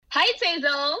Hi, it's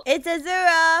Hazel. It's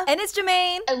Azura. And it's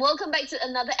Jermaine. And welcome back to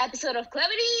another episode of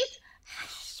Clevities.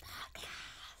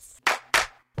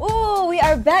 Oh, we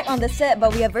are back on the set,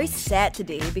 but we are very sad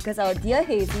today because our dear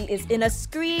Hazy is in a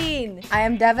screen. I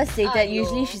am devastated. Aiyo.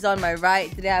 Usually she's on my right.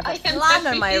 Today I have a I am plant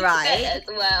on my very right. sad as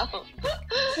well.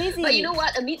 Hazy. But you know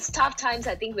what? Amidst tough times,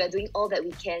 I think we are doing all that we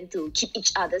can to keep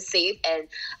each other safe. And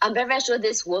I'm very, very sure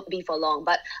this won't be for long.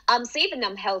 But I'm safe and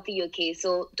I'm healthy, okay?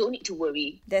 So don't need to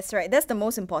worry. That's right. That's the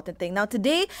most important thing. Now,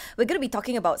 today, we're going to be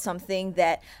talking about something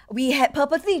that we had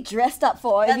purposely dressed up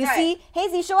for. That's If you right. see,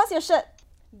 Hazy, show us your shirt.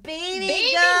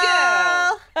 Baby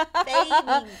girl.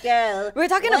 Baby girl. We're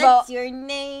talking What's about... your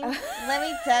name? Let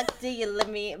me talk to you. Let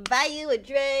me buy you a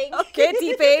drink. Okay,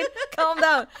 T-Pain, calm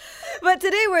down. But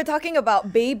today we're talking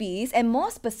about babies and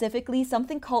more specifically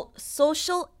something called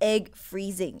social egg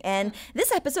freezing. And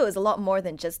this episode is a lot more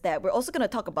than just that. We're also going to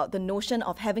talk about the notion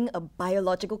of having a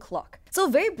biological clock. So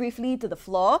very briefly to the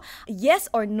floor, yes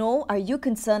or no, are you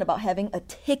concerned about having a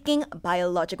ticking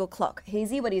biological clock?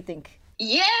 Hazy, what do you think?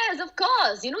 Yes, of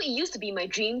course. You know, it used to be my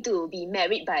dream to be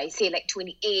married by, say, like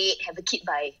 28, have a kid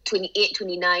by 28,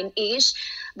 29-ish.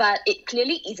 But it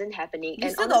clearly isn't happening. You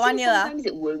And still got 1 honestly, year, ah? sometimes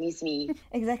it worries me.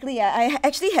 Exactly, yeah. I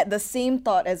actually had the same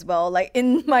thought as well. Like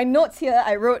in my notes here,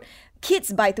 I wrote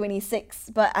kids by 26,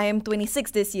 but I am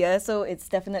 26 this year, so it's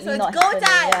definitely So it's not go happening.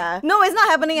 time. Yeah. No, it's not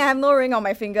happening. I have no ring on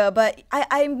my finger, but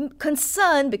I'm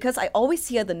concerned because I always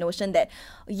hear the notion that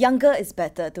younger is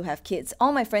better to have kids.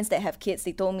 All my friends that have kids,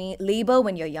 they told me labor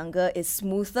when you're younger is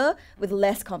smoother with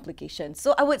less complications.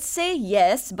 So I would say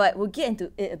yes, but we'll get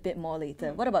into it a bit more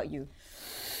later. What about you?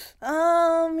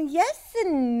 Yes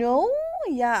and no.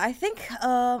 Yeah, I think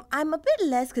I'm a bit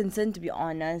less concerned, to be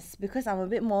honest, because I'm a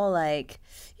bit more like,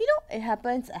 it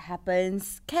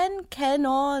happens. Can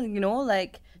or,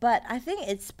 like, but I think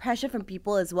it's pressure from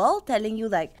people as well, telling you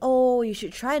like, oh, you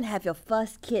should try and have your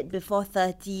first kid before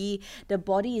 30. The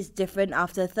body is different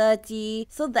after 30.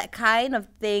 So that kind of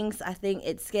things, I think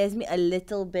it scares me a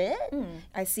little bit.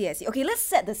 I see. Okay, let's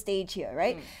set the stage here,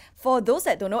 right? For those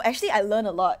that don't know, actually I learned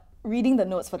a lot reading the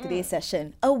notes for today's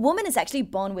session. A woman is actually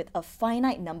born with a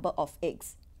finite number of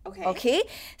eggs. Okay?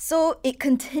 So it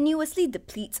continuously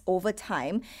depletes over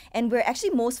time, and we're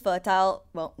actually most fertile,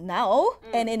 well, now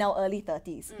and in our early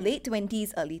 30s, late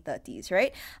 20s, early 30s,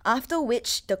 right? After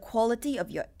which the quality of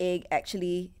your egg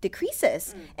actually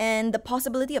decreases. And the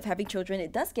possibility of having children,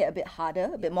 it does get a bit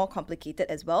harder, a bit more complicated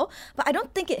as well. But I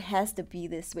don't think it has to be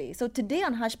this way. So today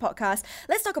on Hush Podcast,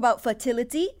 let's talk about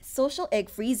fertility, social egg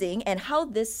freezing, and how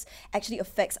this actually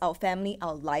affects our family,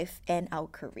 our life, and our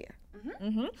career.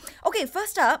 Okay,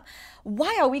 first up,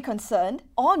 why are we concerned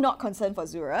or not concerned for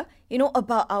Zura,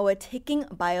 about our ticking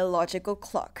biological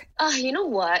clock? You know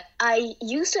what? I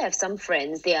used to have some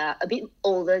friends, they are a bit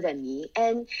older than me,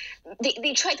 and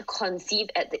they tried to conceive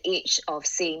at the age of,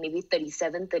 say, maybe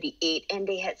 37, 38, and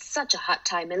they had such a hard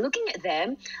time. And looking at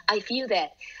them, I feel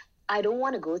that I don't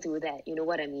want to go through that, you know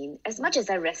what I mean? As much as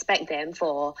I respect them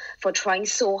for trying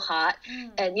so hard,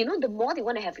 and the more they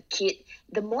want to have a kid,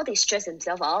 the more they stress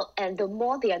themselves out, and the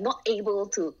more they are not able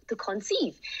to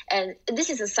conceive. And this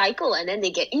is a cycle, and then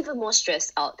they get even more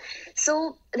stressed out.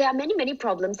 So there are many, many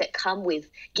problems that come with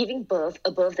giving birth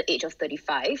above the age of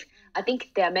 35. I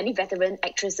think there are many veteran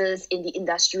actresses in the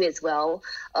industry as well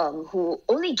who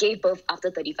only gave birth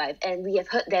after 35, and we have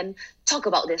heard them talk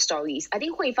about their stories. I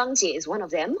think Hui Fang Jie is one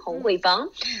of them, Hong Hui Fang.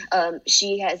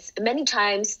 She has many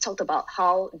times talked about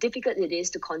how difficult it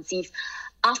is to conceive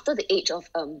after the age of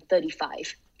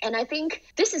 35. And I think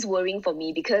this is worrying for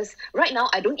me because right now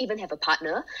I don't even have a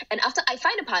partner. And after I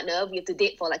find a partner, we have to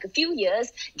date for like a few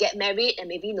years, get married, and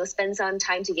maybe spend some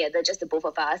time together, just the both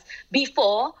of us,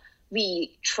 before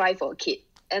we try for a kid.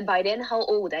 And by then, how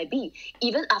old would I be?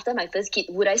 Even after my first kid,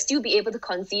 would I still be able to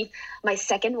conceive my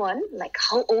second one? Like,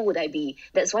 how old would I be?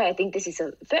 That's why I think this is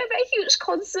a very, very huge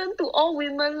concern to all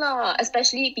women,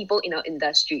 especially people in our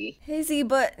industry. Hazy,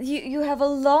 but you have a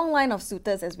long line of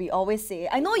suitors, as we always say.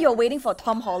 I know you're waiting for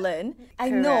Tom Holland. I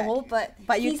know, but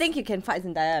you he's- think you can fight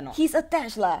Zendaya or not? he's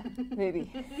attached lah, maybe.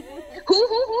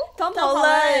 Who? Tom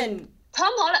Holland.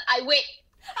 Tom Holland, I wait.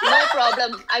 No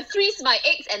problem. I freeze my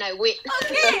eggs and I wait.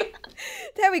 Okay.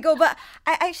 There we go. But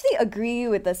I actually agree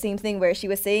with the same thing where she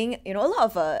was saying, a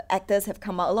lot of actors have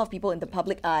come out, a lot of people in the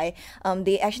public eye,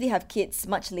 they actually have kids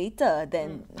much later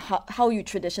than how you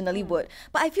traditionally would.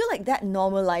 But I feel like that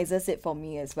normalizes it for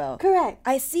me as well. Correct.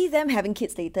 I see them having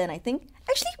kids later and I think,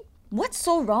 actually, what's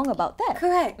so wrong about that?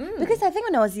 Correct. Because I think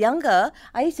when I was younger,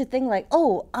 I used to think like,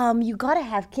 you gotta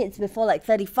have kids before like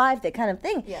 35, that kind of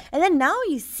thing. Yeah. And then now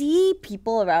you see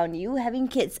people around you having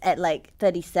kids at like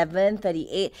 37,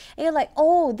 38, and you're like,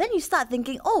 then you start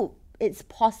thinking, it's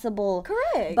possible.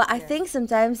 Correct. But I think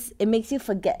sometimes it makes you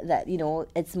forget that, you know,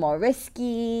 it's more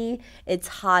risky, it's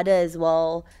harder as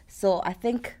well. So I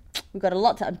think we've got a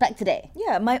lot to unpack today.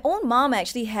 Yeah, my own mom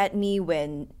actually had me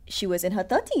when she was in her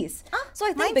 30s. So I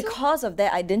think mine too. because of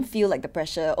that, I didn't feel like the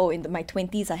pressure, oh, in my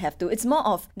 20s I have to. It's more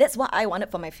of, that's what I wanted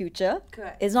for my future.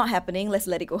 Correct. It's not happening, let's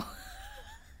let it go.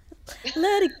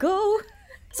 Let it go.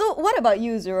 So what about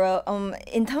you, Zura?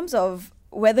 In terms of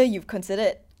whether you've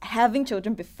considered having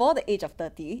children before the age of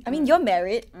 30, I mean, you're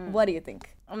married, what do you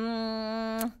think?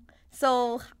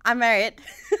 So I'm married.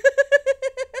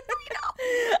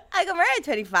 I got married at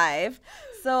 25.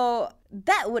 So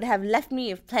that would have left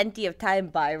me with plenty of time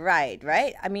by right?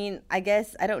 I mean, I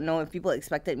guess, I don't know if people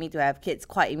expected me to have kids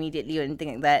quite immediately or anything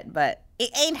like that, but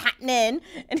it ain't happening.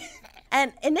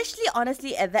 And initially,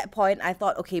 honestly, at that point, I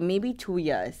thought, okay, maybe 2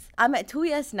 years. I'm at 2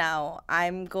 years now.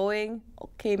 I'm going,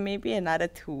 okay, maybe another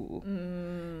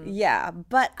 2. Yeah,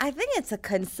 but I think it's a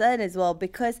concern as well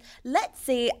because let's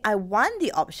say I want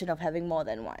the option of having more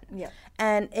than one. Yeah.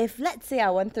 And if, let's say, I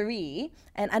want 3,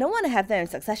 and I don't want to have them in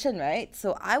succession, right?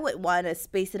 So I would want to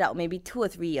space it out maybe 2 or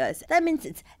 3 years. That means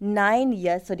it's 9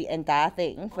 years for the entire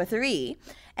thing for 3.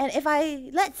 And if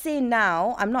let's say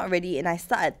now, I'm not ready and I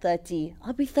start at 30,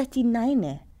 I'll be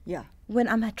 39 Yeah. when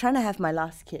I'm trying to have my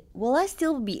last kid. Will I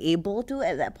still be able to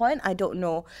at that point? I don't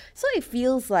know. So it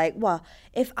feels like, well,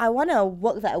 if I want to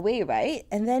work that way, right?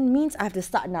 And then means I have to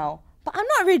start now. But I'm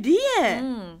not ready yet.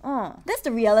 That's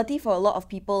the reality for a lot of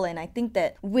people, and I think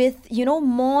that with, you know,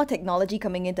 more technology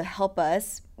coming in to help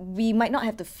us, we might not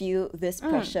have to feel this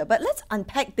pressure. But let's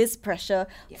unpack this pressure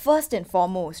first and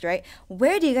foremost, right?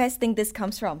 Where do you guys think this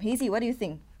comes from? Hazy, what do you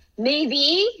think?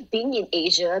 Maybe being in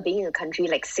Asia, being in a country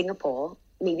like Singapore,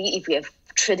 maybe if we have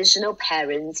traditional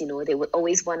parents, you know, they would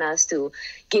always want us to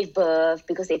give birth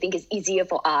because they think it's easier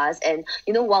for us. And,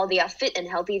 you know, while they are fit and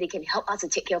healthy, they can help us to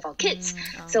take care of our kids.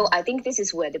 So I think this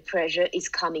is where the pressure is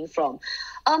coming from.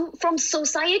 From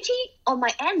society, on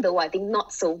my end, though, I think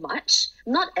not so much.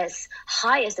 Not as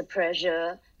high as the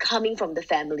pressure coming from the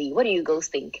family. What do you girls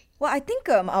think? Well, I think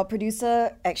our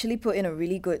producer actually put in a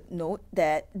really good note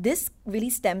that this really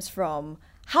stems from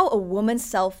how a woman's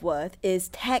self-worth is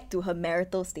tagged to her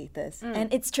marital status.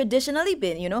 And it's traditionally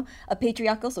been, you know, a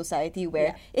patriarchal society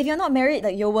where if you're not married,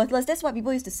 like, you're worthless. That's what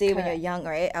people used to say when you're young,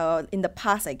 right? In the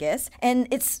past, I guess. And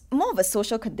it's more of a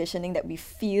social conditioning that we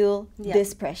feel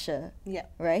this pressure,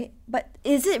 right? But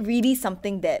is it really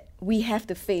something that we have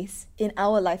to face in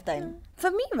our lifetime?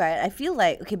 For me, right, I feel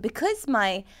like, okay, because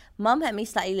my mom had me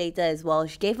slightly later as well,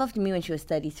 she gave birth to me when she was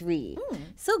 33.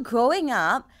 So growing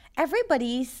up,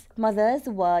 everybody's mothers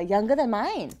were younger than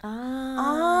mine.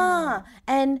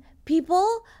 And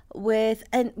people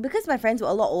and because my friends were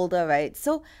a lot older, right?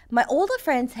 So my older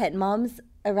friends had moms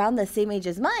around the same age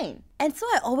as mine. And so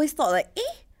I always thought like,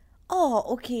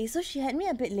 okay, so she had me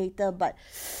a bit later, but,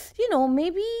 you know,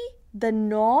 maybe the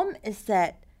norm is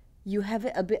that you have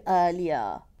it a bit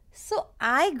earlier. So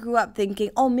I grew up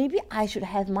thinking, maybe I should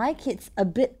have my kids a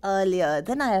bit earlier.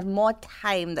 Then I have more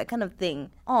time, that kind of thing.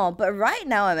 But right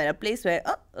now I'm at a place where,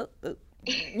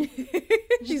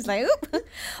 She's like, oop.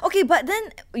 Okay, but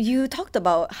then you talked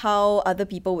about how other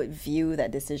people would view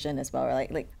that decision as well, right?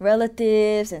 Like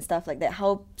relatives and stuff like that,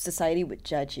 how society would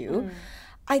judge you.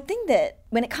 I think that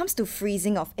when it comes to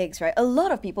freezing of eggs, right, a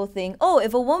lot of people think,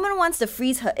 if a woman wants to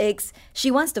freeze her eggs, she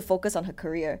wants to focus on her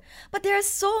career. But there are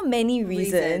so many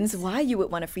reasons why you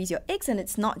would want to freeze your eggs, and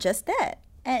it's not just that.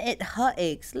 And it's her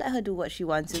eggs. Let her do what she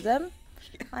wants with them.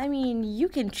 I mean, you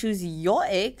can choose your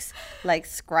eggs, like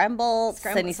scrambled,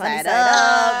 sunny side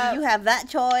up. You have that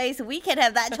choice. We can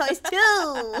have that choice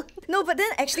too. No, but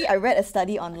then actually I read a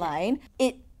study online.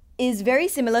 It is very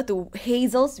similar to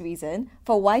Hazel's reason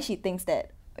for why she thinks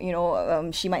that, you know,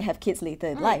 she might have kids later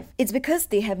in life. It's because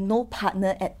they have no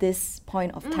partner at this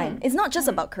point of time. It's not just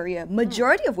about career.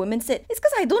 Majority of women said, it's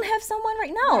because I don't have someone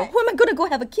right now. Who am I going to go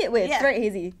have a kid with? Right,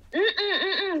 Hazy?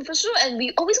 For sure. And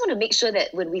we always want to make sure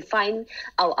that when we find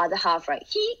our other half, right,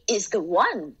 he is the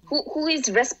one who is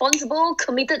responsible,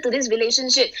 committed to this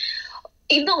relationship.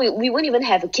 If not, we won't even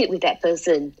have a kid with that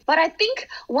person. But I think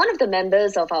one of the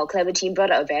members of our Clever team brought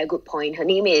up a very good point. Her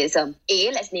name is A.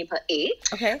 Let's name her A.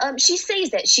 Okay. She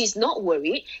says that she's not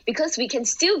worried because we can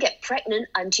still get pregnant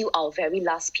until our very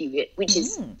last period, which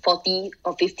is 40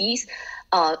 or 50s.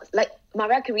 Like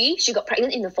Mariah Carey, she got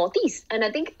pregnant in the 40s. And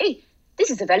I think, this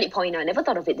is a valid point. I never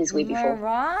thought of it this way before.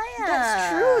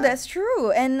 Mariah. That's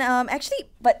true. And actually,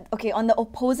 but okay, on the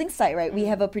opposing side, right, we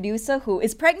have a producer who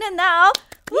is pregnant now.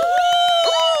 Woo!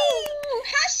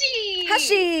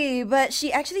 Hashi! But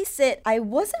she actually said, I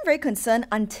wasn't very concerned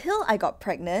until I got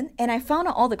pregnant and I found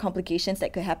out all the complications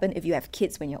that could happen if you have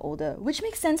kids when you're older, which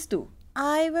makes sense too.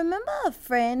 I remember a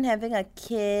friend having a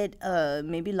kid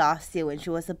maybe last year when she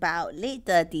was about late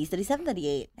 30s, 37,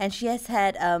 38. And she has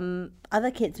had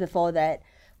other kids before that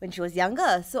when she was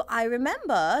younger. So I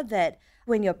remember that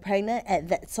when you're pregnant at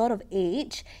that sort of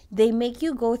age, they make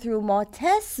you go through more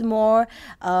tests, more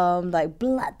like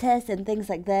blood tests and things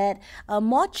like that,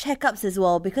 more checkups as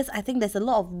well, because I think there's a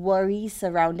lot of worry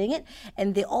surrounding it.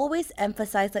 And they always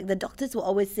emphasize, like the doctors will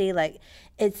always say, like,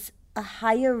 it's a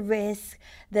higher risk,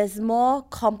 there's more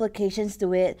complications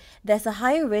to it, there's a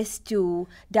higher risk to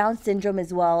Down syndrome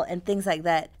as well and things like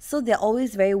that. So they're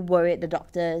always very worried, the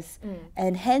doctors.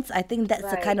 And hence, I think that's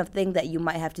the kind of thing that you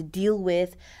might have to deal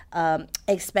with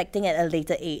expecting at a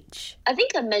later age. I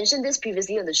think I mentioned this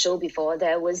previously on the show before.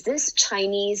 There was this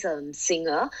Chinese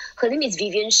singer. Her name is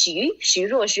Vivian Xu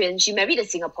Ruoxuan. She married a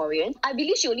Singaporean. I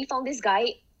believe she only found this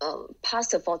guy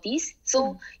past her 40s.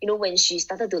 So, you know, when she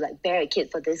started to like bear a kid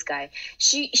for this guy,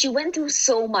 she went through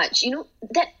so much, you know,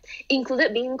 that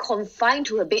included being confined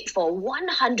to her bed for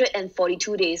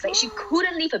 142 days. Like she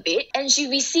couldn't leave her bed, and she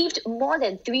received more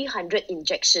than 300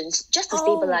 injections just to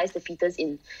stabilize the fetus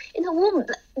in her womb.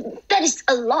 That is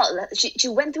a lot. She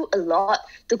went through a lot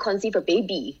to conceive a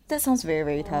baby. That sounds very,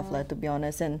 very tough, to be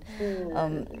honest. And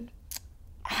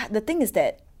the thing is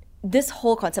that this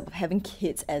whole concept of having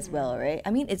kids as well, right? I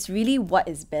mean, it's really what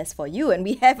is best for you. And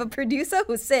we have a producer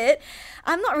who said,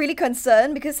 I'm not really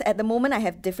concerned because at the moment I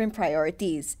have different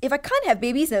priorities. If I can't have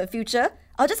babies in the future,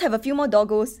 I'll just have a few more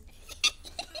doggos.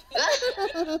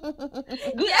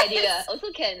 Good idea. Also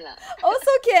can lah.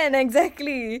 Also can,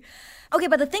 exactly. Okay,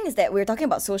 but the thing is that we're talking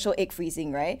about social egg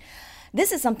freezing, right?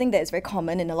 This is something that is very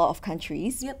common in a lot of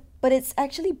countries. Yep. But it's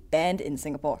actually banned in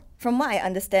Singapore. From what I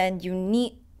understand, you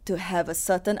need to have a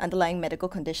certain underlying medical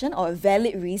condition or a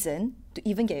valid reason to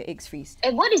even get your eggs freezed.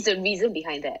 And what is the reason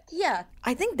behind that? Yeah,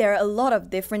 I think there are a lot of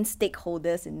different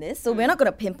stakeholders in this, so we're not going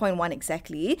to pinpoint one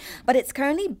exactly, but it's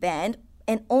currently banned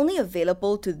and only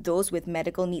available to those with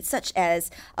medical needs, such as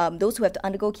those who have to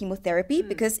undergo chemotherapy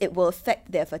because it will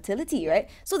affect their fertility, right?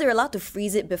 So they're allowed to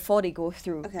freeze it before they go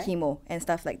through chemo and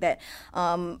stuff like that.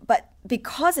 But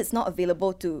because it's not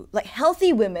available to like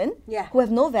healthy women who have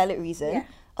no valid reason,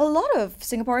 a lot of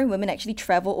Singaporean women actually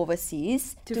travel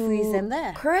overseas to freeze them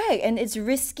there. Correct. And it's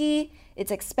risky, it's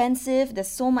expensive, there's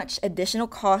so much additional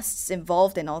costs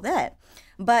involved and all that.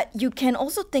 But you can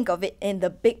also think of it in the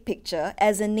big picture.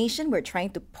 As a nation, we're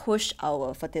trying to push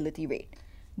our fertility rate,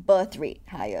 birth rate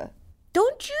higher.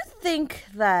 Don't you think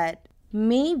that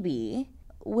maybe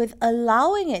with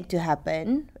allowing it to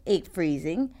happen, egg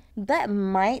freezing, that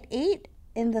might aid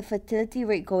in the fertility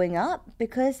rate going up?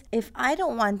 Because if I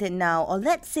don't want it now, or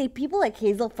let's say people like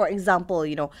Hazel, for example,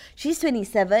 you know, she's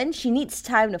 27, she needs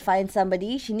time to find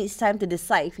somebody, she needs time to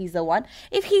decide if he's the one.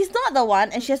 If he's not the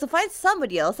one and she has to find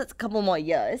somebody else, that's a couple more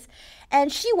years,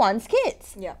 and she wants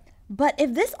kids. Yeah. But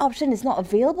if this option is not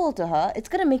available to her, it's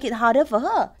going to make it harder for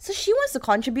her. So she wants to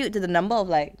contribute to the number of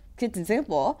like kids in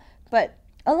Singapore, but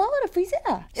allow her to freeze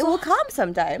it. It will come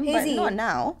sometime, Hazy, but not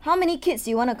now. How many kids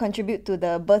do you want to contribute to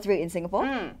the birth rate in Singapore?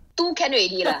 2 can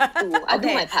already lah. 2. I'll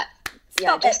do my part.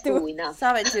 Stop just at 2. 2 enough.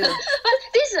 Stop it too. But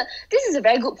this is a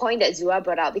very good point that Zura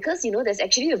brought out, because you know there's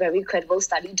actually a very credible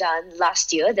study done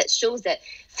last year that shows that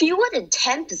fewer than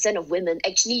 10% of women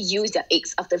actually use their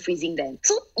eggs after freezing them.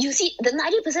 So you see, the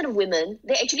 90% of women,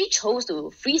 they actually chose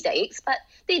to freeze their eggs, but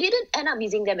they didn't end up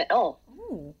using them at all.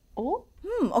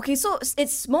 Okay, so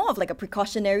it's more of like a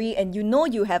precautionary, and you know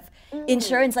you have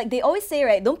insurance. Like they always say,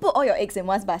 right? Don't put all your eggs in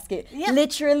one basket. Yep.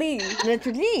 Literally.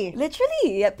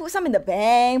 Yeah, put some in the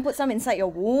bank, put some inside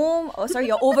your womb. Oh, sorry,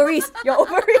 your ovaries. Your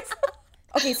ovaries.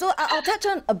 Okay, so I'll touch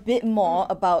on a bit more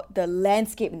about the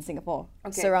landscape in Singapore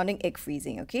surrounding egg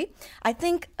freezing, okay? I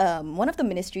think one of the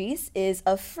ministries is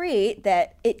afraid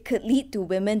that it could lead to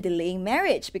women delaying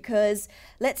marriage because,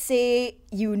 let's say,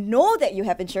 you know that you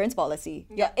have insurance policy,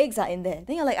 your eggs are in there.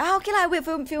 Then you're like, okay, I'll wait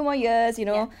for a few more years, you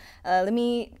know, let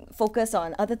me focus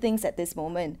on other things at this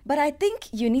moment. But I think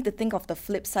you need to think of the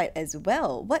flip side as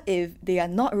well. What if they are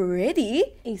not ready?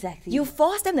 Exactly. You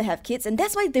force them to have kids, and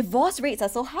that's why divorce rates are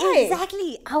so high.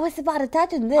 Exactly. I was about to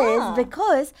touch on this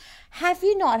because have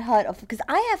you not heard of, because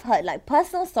I have heard like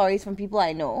personal stories from people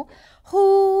I know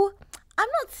who, I'm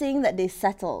not saying that they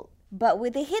settled, but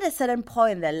when they hit a certain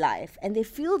point in their life and they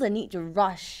feel the need to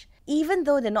rush, even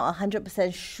though they're not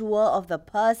 100% sure of the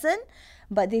person,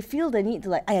 but they feel the need to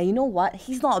like, you know what?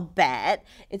 He's not bad.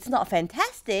 It's not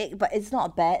fantastic, but it's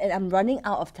not bad, and I'm running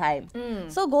out of time.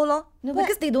 So go lor. No,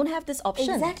 because they don't have this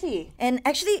option. Exactly. And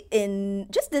actually, in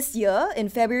just this year, in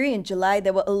February and July,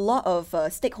 there were a lot of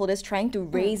stakeholders trying to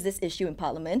raise this issue in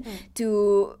Parliament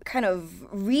to kind of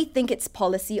rethink its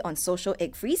policy on social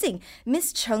egg freezing.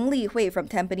 Miss Cheng Li Hui from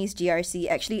Tampines GRC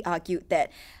actually argued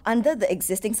that under the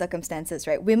existing circumstances,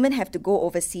 right, women have to go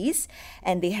overseas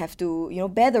and they have to,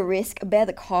 bear the risk, bear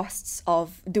the costs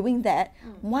of doing that.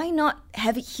 Why not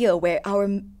have it here where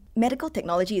our medical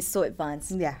technology is so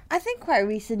advanced? Yeah. I think quite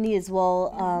recently as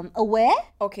well, Aware,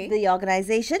 the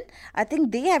organization, I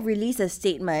think they have released a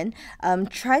statement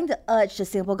trying to urge the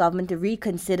Singapore government to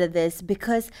reconsider this,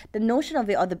 because the notion of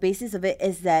it, or the basis of it,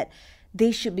 is that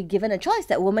they should be given a choice,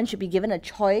 that women should be given a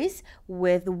choice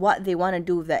with what they want to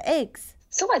do with their eggs.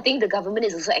 So I think the government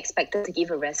is also expected to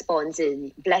give a response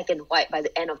in black and white by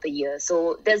the end of the year.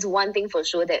 So there's one thing for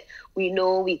sure that we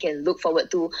know we can look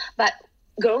forward to. But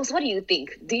girls, what do you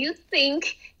think? Do you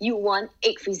think you want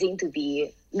egg freezing to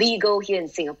be legal here in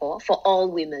Singapore for all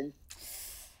women?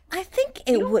 I think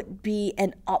it would be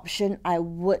an option I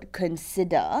would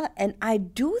consider, and I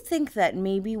do think that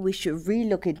maybe we should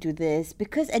relook into this,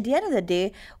 because at the end of the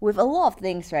day, with a lot of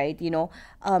things, right,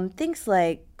 things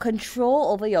like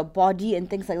control over your body and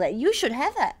things like that, you should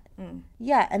have that.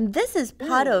 Yeah, and this is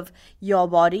part of your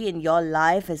body and your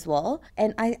life as well.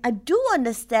 And I do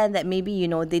understand that maybe,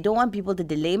 they don't want people to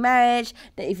delay marriage,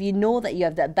 that if you know that you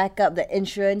have that backup, that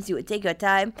insurance, you would take your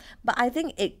time. But I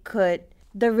think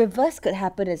the reverse could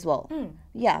happen as well.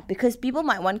 Yeah, because people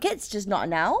might want kids, just not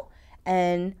now.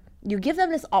 And you give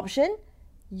them this option,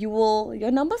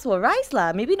 your numbers will rise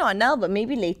lah. Maybe not now, but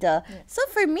maybe later. So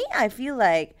for me, I feel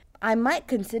like I might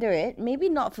consider it, maybe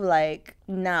not for like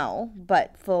now,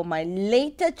 but for my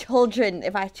later children,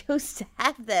 if I choose to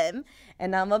have them,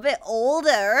 and I'm a bit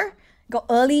older. Got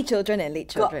early children and late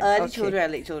children. Got early children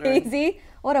and late children. Easy.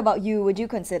 What about you? Would you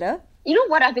consider? You know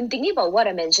what? I've been thinking about what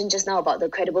I mentioned just now about the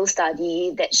credible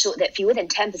study that showed that fewer than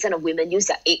 10% of women use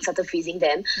their eggs after freezing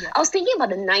them. Yeah. I was thinking about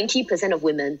the 90% of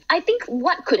women. I think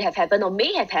what could have happened or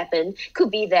may have happened could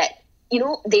be that,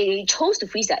 they chose to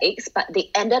freeze their eggs, but they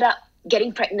ended up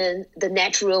getting pregnant the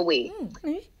natural way.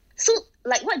 So,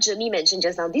 like what Jeremy mentioned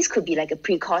just now, this could be like a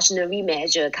precautionary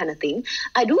measure kind of thing.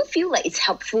 I do feel like it's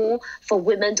helpful for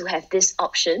women to have this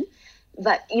option.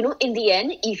 But, in the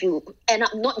end, if you end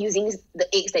up not using the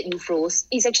eggs that you froze,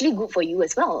 it's actually good for you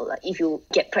as well. Like if you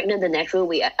get pregnant the natural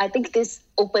way, I think this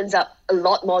opens up a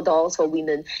lot more doors for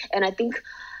women. And I think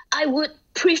I would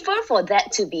prefer for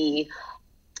that to be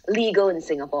legal in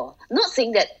Singapore. Not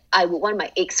saying that I would want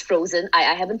my eggs frozen. I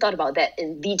haven't thought about that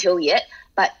in detail yet,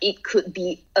 but it could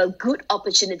be a good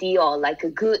opportunity or like a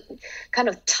good kind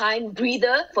of time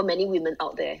breather for many women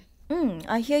out there.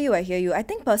 I hear you. I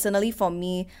think personally for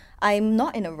me, I'm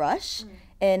not in a rush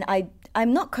and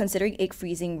I'm not considering egg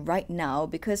freezing right now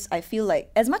because I feel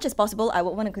like as much as possible, I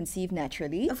would want to conceive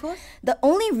naturally. Of course. The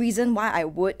only reason why I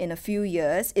would in a few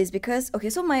years is because,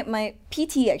 so my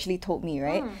PT actually told me,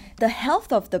 right? The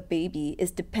health of the baby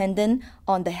is dependent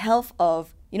on the health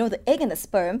of, the egg and the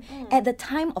sperm at the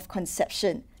time of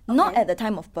conception, not at the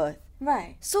time of birth.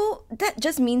 Right. So that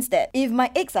just means that if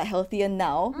my eggs are healthier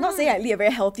now, not saying I lead a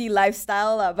very healthy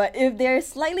lifestyle, but if they're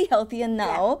slightly healthier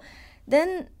now,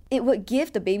 then it would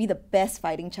give the baby the best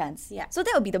fighting chance. Yeah. So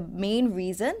that would be the main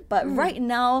reason. But right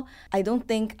now, I don't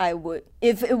think I would,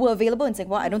 if it were available in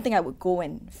Singapore, I don't think I would go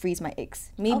and freeze my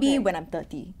eggs. Maybe when I'm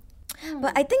 30.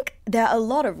 But I think there are a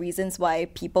lot of reasons why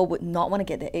people would not want to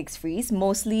get their eggs freeze.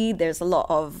 Mostly, there's a lot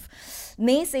of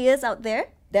naysayers out there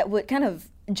that would kind of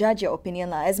judge your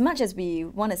opinion. As much as we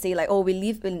want to say we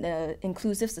live in an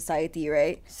inclusive society,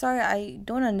 right? Sorry, I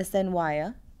don't understand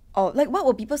why. Oh, what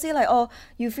will people say?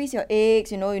 You freeze your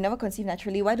eggs, you never conceive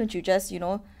naturally. Why don't you just,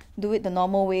 do it the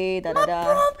normal way? No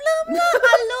problem,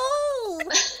 hello.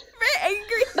 Very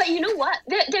angry. But you know what?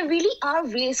 There really are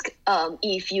risks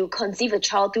if you conceive a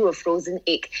child through a frozen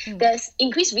egg. There's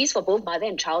increased risk for both mother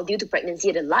and child due to pregnancy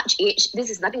at a large age.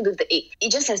 This is nothing to do with the egg.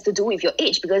 It just has to do with your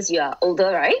age because you are older,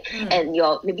 right? And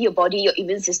maybe your body, your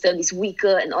immune system is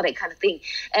weaker and all that kind of thing.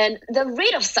 And the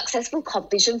rate of successful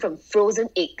competition from frozen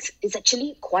eggs is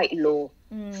actually quite low.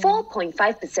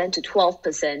 4.5% to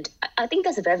 12%. I think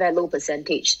that's a very, very low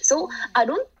percentage. So I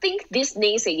don't think these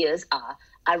naysayers are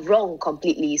wrong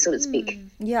completely, so to speak.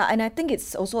 Yeah, and I think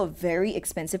it's also a very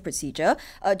expensive procedure.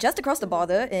 Just across the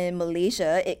border in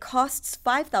Malaysia, it costs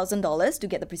 $5,000 to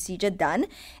get the procedure done.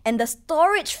 And the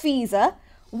storage fees,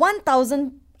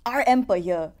 1,000 RM per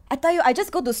year. I tell you, I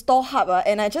just go to StoreHub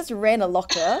and I just rent a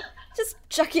locker. Just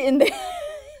chuck it in there.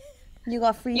 You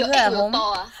got freezer Your at egg home? will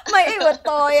thaw, My egg will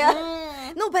thaw, yeah.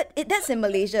 No, but that's in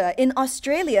Malaysia. In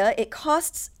Australia, it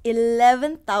costs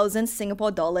 11,000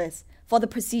 Singapore dollars for the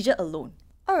procedure alone.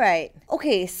 All right.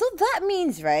 Okay, so that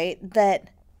means, right, that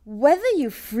whether you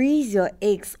freeze your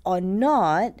eggs or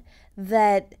not,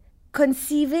 that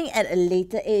conceiving at a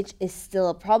later age is still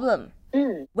a problem.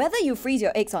 Whether you freeze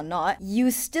your eggs or not,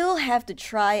 you still have to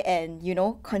try and,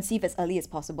 conceive as early as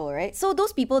possible, right? So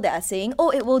those people that are saying, oh,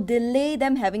 it will delay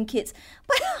them having kids.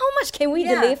 But how much can we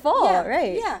delay for,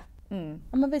 right? Yeah.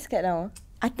 I'm a bit scared now.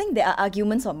 I think there are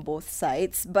arguments on both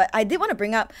sides, but I did want to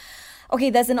bring up, okay,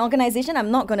 there's an organization,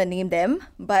 I'm not going to name them,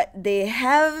 but they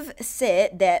have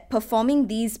said that performing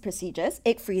these procedures,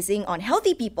 egg freezing on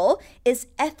healthy people, is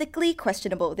ethically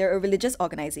questionable. They're a religious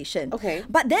organization. Okay.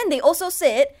 But then they also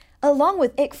said, along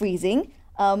with egg freezing,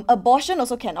 abortion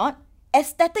also cannot.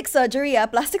 Aesthetic surgery,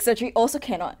 plastic surgery also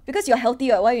cannot. Because you're healthy,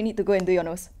 why you need to go and do your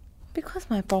nose? Because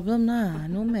my problem lah,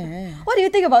 no man. What do you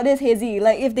think about this, Hazy?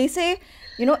 Like if they say,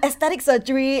 aesthetic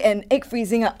surgery and egg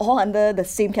freezing are all under the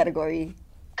same category.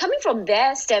 Coming from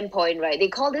their standpoint, right, they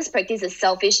call this practice a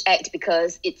selfish act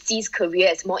because it sees career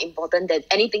as more important than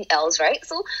anything else, right?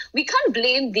 So we can't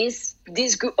blame this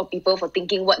group of people for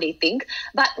thinking what they think,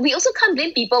 but we also can't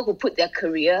blame people who put their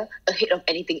career ahead of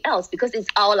anything else because it's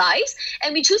our lives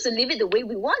and we choose to live it the way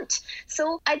we want.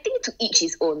 So I think to each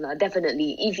his own,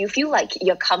 definitely. If you feel like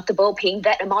you're comfortable paying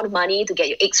that amount of money to get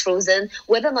your eggs frozen,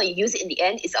 whether or not you use it in the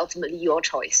end is ultimately your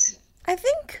choice. I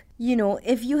think,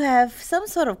 if you have some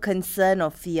sort of concern or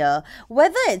fear,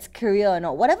 whether it's career or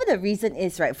not, whatever the reason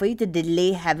is, right, for you to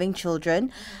delay having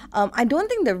children, I don't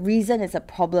think the reason is a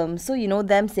problem. So,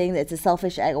 them saying that it's a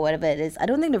selfish act or whatever it is, I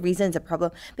don't think the reason is a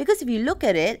problem. Because if you look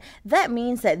at it, that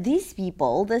means that these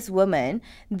people, this woman,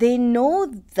 they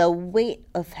know the weight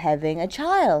of having a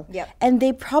child. Yep. And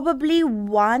they probably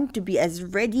want to be as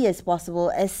ready as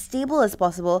possible, as stable as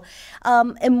possible,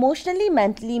 emotionally,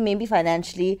 mentally, maybe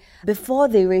financially, before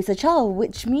they raise a child,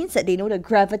 which means that they know the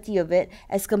gravity of it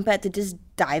as compared to just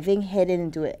diving head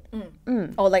into it.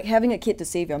 Or like having a kid to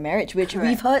save your marriage, which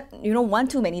we've heard, one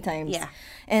too many times. Yeah.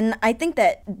 And I think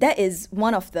that is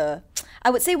one of the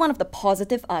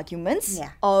positive arguments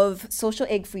of social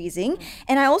egg freezing.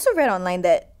 And I also read online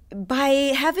that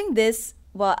by having this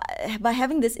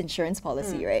insurance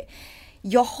policy, right,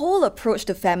 your whole approach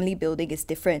to family building is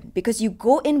different because you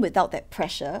go in without that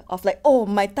pressure of like, oh,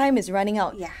 my time is running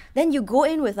out. Yeah. Then you go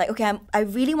in with like, okay, I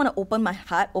really want to open my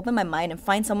heart, open my mind and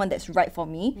find someone that's right for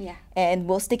me and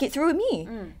will stick it through with me.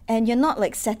 And you're not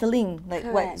like settling, like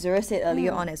what Zura said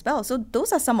earlier on as well. So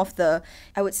those are some of the,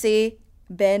 I would say,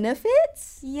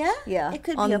 benefits. Yeah. Yeah. It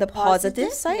could on be a the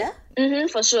positive side. Yeah.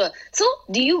 For sure. So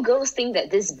do you girls think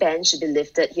that this ban should be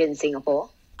lifted here in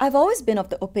Singapore? I've always been of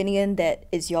the opinion that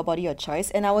it's your body, your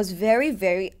choice. And I was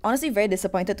very, honestly very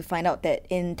disappointed to find out that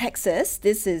in Texas,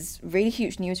 this is really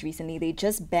huge news recently. They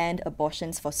just banned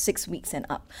abortions for 6 weeks and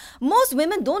up. Most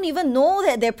women don't even know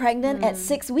that they're pregnant at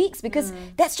 6 weeks because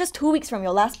that's just 2 weeks from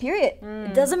your last period.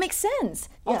 It doesn't make sense.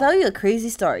 I'll tell you a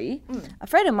crazy story. A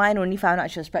friend of mine only found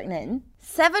out she was pregnant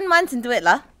 7 months into it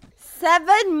lah.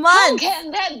 7 months! How can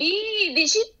that be? Did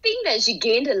she think that she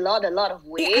gained a lot of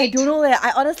weight? I don't know.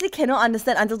 I honestly cannot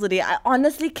understand until today. I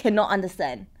honestly cannot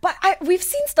understand. But we've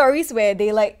seen stories where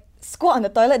they like squat on the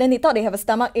toilet, then they thought they have a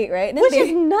stomach ache, right? Then Which they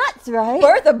is nuts, right?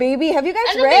 birth a baby. Have you guys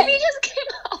And the read? baby just came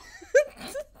out.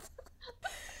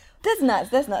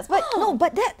 That's nuts. But no,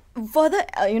 but that further,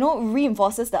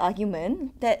 reinforces the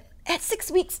argument that at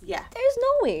 6 weeks, there's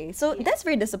no way. So that's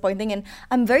very disappointing. And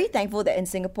I'm very thankful that in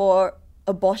Singapore,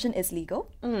 abortion is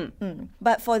legal.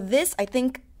 But for this, I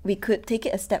think we could take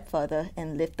it a step further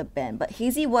and lift the ban. But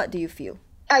Hazy, what do you feel?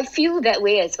 I feel that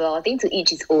way as well. I think to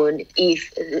each his own.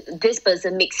 If this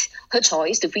person makes her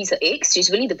choice to freeze her eggs,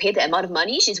 she's willing to pay the amount of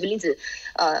money, she's willing to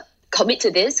commit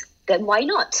to this, then why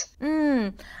not?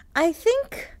 I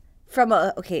think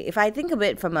if I think of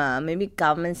it from a maybe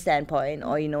government standpoint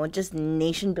or, just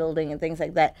nation building and things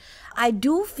like that, I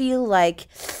do feel like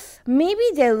maybe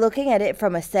they're looking at it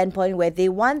from a standpoint where they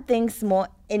want things more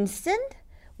instant,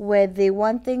 where they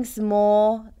want things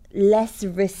less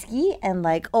risky and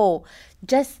like, oh,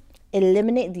 just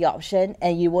eliminate the option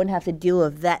and you won't have to deal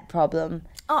with that problem.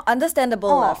 Oh,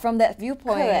 understandable from that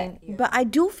viewpoint. Correct. Yeah. But I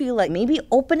do feel like maybe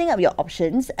opening up your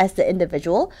options as the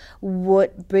individual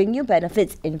would bring you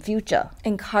benefits in future.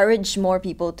 Encourage more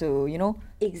people to,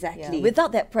 Exactly.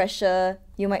 without that pressure,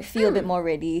 you might feel a bit more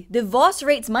ready. Divorce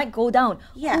rates might go down.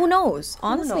 Yeah. Who knows?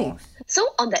 Honestly. Who knows? So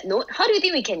on that note, how do you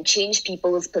think we can change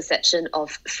people's perception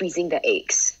of freezing their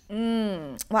eggs?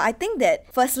 Well, I think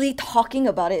that firstly, talking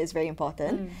about it is very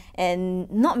important and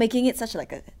not making it such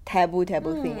like a taboo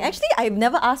thing. Actually, I've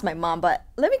never asked my mom, but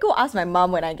let me go ask my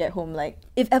mom when I get home. Like,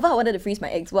 if ever I wanted to freeze my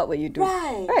eggs, what would you do?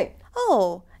 Right.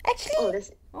 Oh, actually, Oh,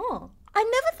 this I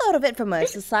never thought of it from a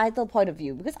societal point of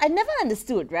view because I never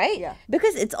understood, right? Yeah.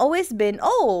 Because it's always been,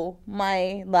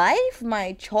 my life,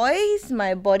 my choice,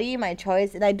 my body, my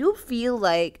choice. And I do feel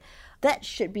like that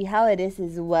should be how it is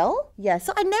as well. Yeah,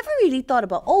 so I never really thought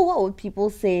about, what would people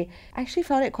say? I actually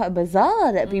found it quite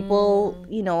bizarre that people,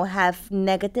 have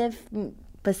negative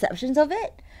perceptions of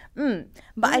it.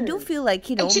 But I do feel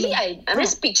like, Actually, I'm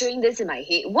just picturing this in my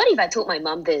head. What if I told my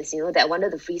mom this, that I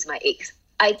wanted to freeze my eggs?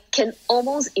 I can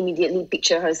almost immediately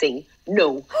picture her saying,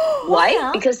 no. Why?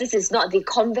 Yeah. Because this is not the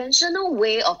conventional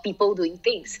way of people doing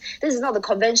things. This is not the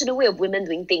conventional way of women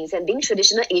doing things. And being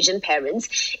traditional Asian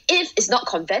parents, if it's not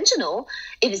conventional,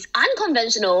 if it's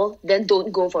unconventional, then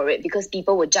don't go for it because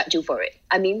people will judge you for it.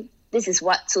 I mean, this is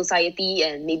what society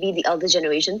and maybe the elder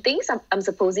generation thinks, I'm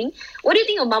supposing. What do you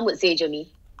think your mom would say, Jeremy?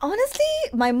 Honestly,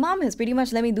 my mom has pretty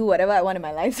much let me do whatever I want in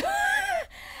my life.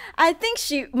 I think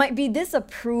she might be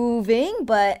disapproving,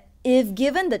 but if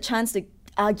given the chance to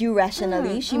argue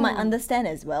rationally, she might understand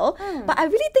as well. But I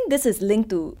really think this is linked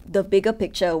to the bigger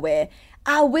picture where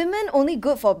are women only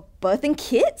good for birthing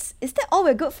kids? Is that all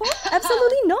we're good for?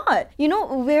 Absolutely not.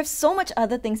 We have so much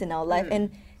other things in our life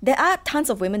and there are tons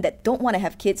of women that don't want to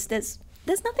have kids. There's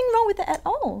nothing wrong with it at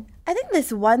all. I think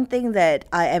there's one thing that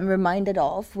I am reminded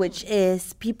of, which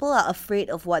is people are afraid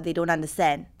of what they don't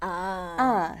understand.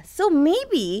 So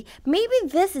maybe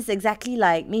this is exactly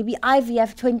like maybe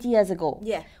IVF 20 years ago.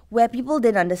 Yeah. Where people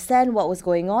didn't understand what was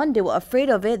going on, they were afraid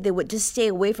of it, they would just stay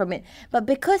away from it. But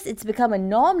because it's become a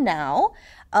norm now,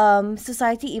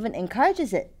 society even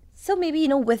encourages it. So maybe,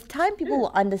 with time, people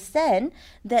will understand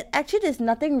that actually there's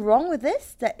nothing wrong with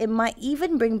this, that it might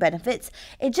even bring benefits.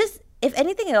 It just, if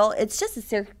anything at all, it's just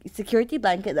a security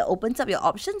blanket that opens up your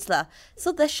options lah.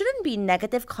 So there shouldn't be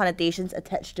negative connotations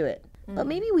attached to it. But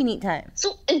maybe we need time.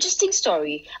 So, interesting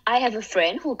story. I have a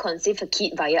friend who conceived a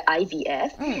kid via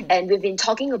IVF and we've been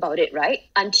talking about it, right?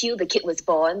 Until the kid was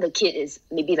born. The kid is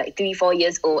maybe like 3-4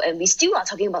 years old and we still are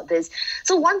talking about this.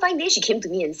 So one fine day she came to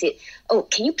me and said,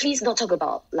 can you please not talk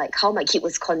about like how my kid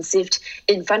was conceived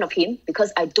in front of him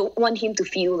because I don't want him to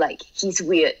feel like he's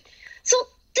weird. So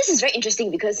this is very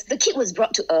interesting because the kid was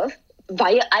brought to earth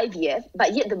via IVF,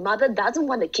 but yet the mother doesn't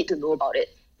want the kid to know about it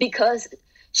because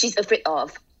she's afraid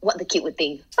of what the kid would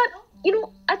think. But,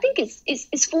 I think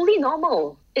it's fully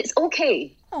normal. It's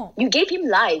okay. You gave him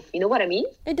life, you know what I mean?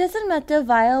 It doesn't matter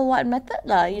via what method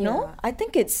lah, you know? I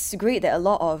think it's great that a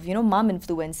lot of, mom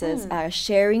influencers are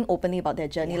sharing openly about their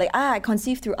journey. Like, I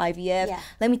conceived through IVF. Yeah.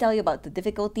 Let me tell you about the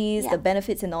difficulties, Yeah. the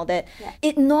benefits and all that. Yeah.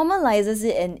 It normalizes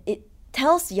it and it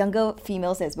tells younger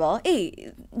females as well,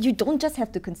 hey, you don't just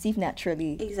have to conceive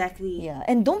naturally. Exactly. Yeah,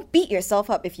 and don't beat yourself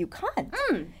up if you can't.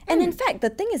 And in fact, the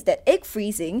thing is that egg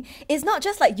freezing is not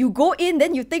just like you go in,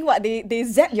 then you think they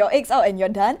zap your eggs out and you're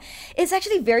done. It's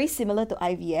actually very similar to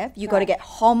IVF. You got to get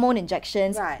hormone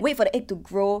injections, Right. wait for the egg to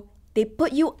grow. They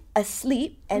put you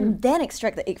asleep and then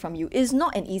extract the egg from you. It's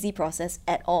not an easy process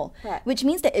at all. Right. Which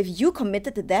means that if you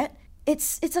committed to that,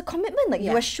 it's a commitment. Like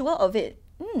you Yeah. are sure of it.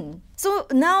 So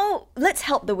now let's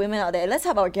help the women out there. Let's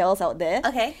help our girls out there.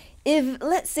 Okay. If,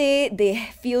 let's say, they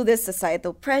feel this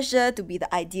societal pressure to be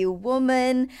the ideal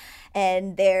woman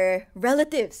and their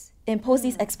relatives impose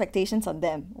these expectations on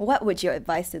them, what would your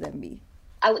advice to them be?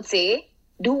 I would say,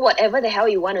 do whatever the hell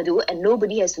you want to do and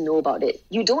nobody has to know about it.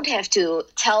 You don't have to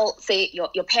tell, say, your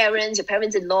parents, your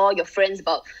parents-in-law, your friends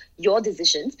about your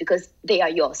decisions because they are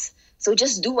yours. So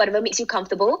just do whatever makes you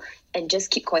comfortable and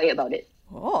just keep quiet about it.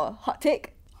 Oh, hot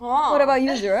take. What about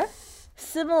you, Zura?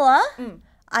 Similar.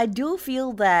 I do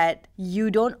feel that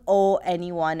you don't owe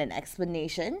anyone an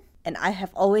explanation. And I have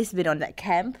always been on that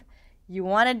camp. You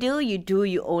want to do,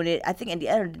 you own it. I think at the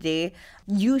end of the day,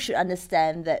 you should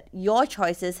understand that your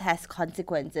choices has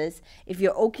consequences. If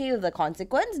you're okay with the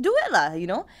consequence, do it lah,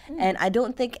 And I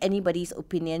don't think anybody's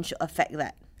opinion should affect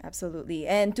that. Absolutely.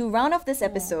 And to round off this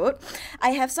episode,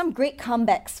 I have some great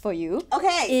comebacks for you.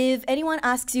 Okay. If anyone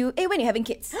asks you, hey, when are you having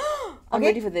kids? I'm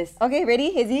ready for this. Okay,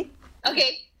 ready, Hazy?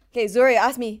 Okay. Okay, Zuri,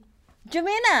 ask me.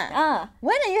 Jemina,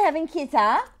 when are you having kids,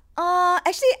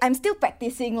 Actually, I'm still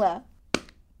practicing lah.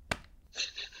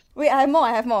 Wait, I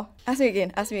have more. Ask me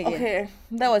again. Okay,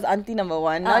 that was auntie number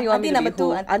one. Now you want auntie me to number be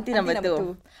who? two. Auntie number Auntie number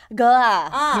two.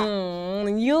 Girl,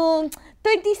 you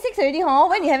 26 already,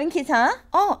 When you having kids,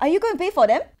 Oh, are you going to pay for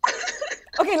them?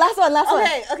 Okay, last one.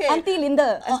 Okay. Auntie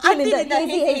Linda. Auntie Linda,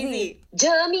 Hazy.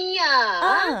 Jeremy,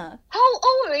 Ah. how old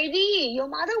already? Your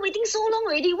mother waiting so long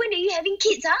already. When are you having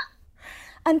kids,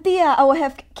 Auntie, I will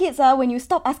have kids when you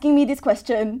stop asking me this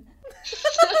question.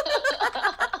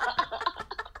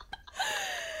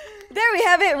 There we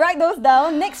have it. Write those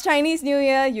down. Next Chinese New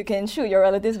Year, you can shoot your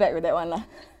relatives back with that one lah.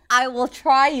 I will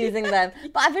try using them.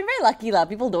 But I've been very lucky lah.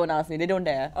 People don't ask me. They don't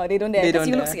dare. Oh, they don't dare They because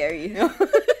don't you look dare. scary.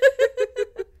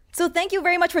 So thank you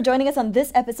very much for joining us on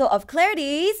this episode of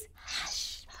Clarity's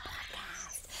Hush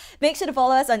Podcast. Make sure to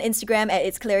follow us on Instagram at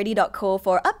itsclarity.co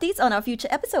for updates on our future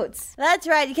episodes. That's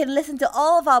right. You can listen to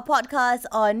all of our podcasts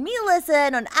on Me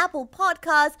Listen, on Apple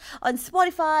Podcasts, on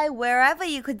Spotify, wherever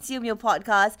you consume your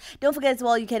podcasts. Don't forget as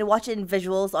well, you can watch it in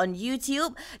visuals on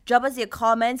YouTube. Drop us your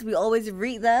comments. We always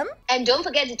read them. And don't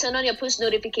forget to turn on your push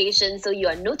notifications so you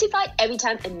are notified every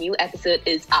time a new episode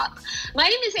is up. My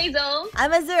name is Hazel.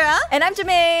 I'm Azura. And I'm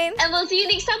Jermaine. And we'll see you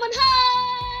next time on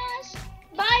Hush!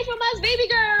 Bye from us, baby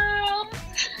girl!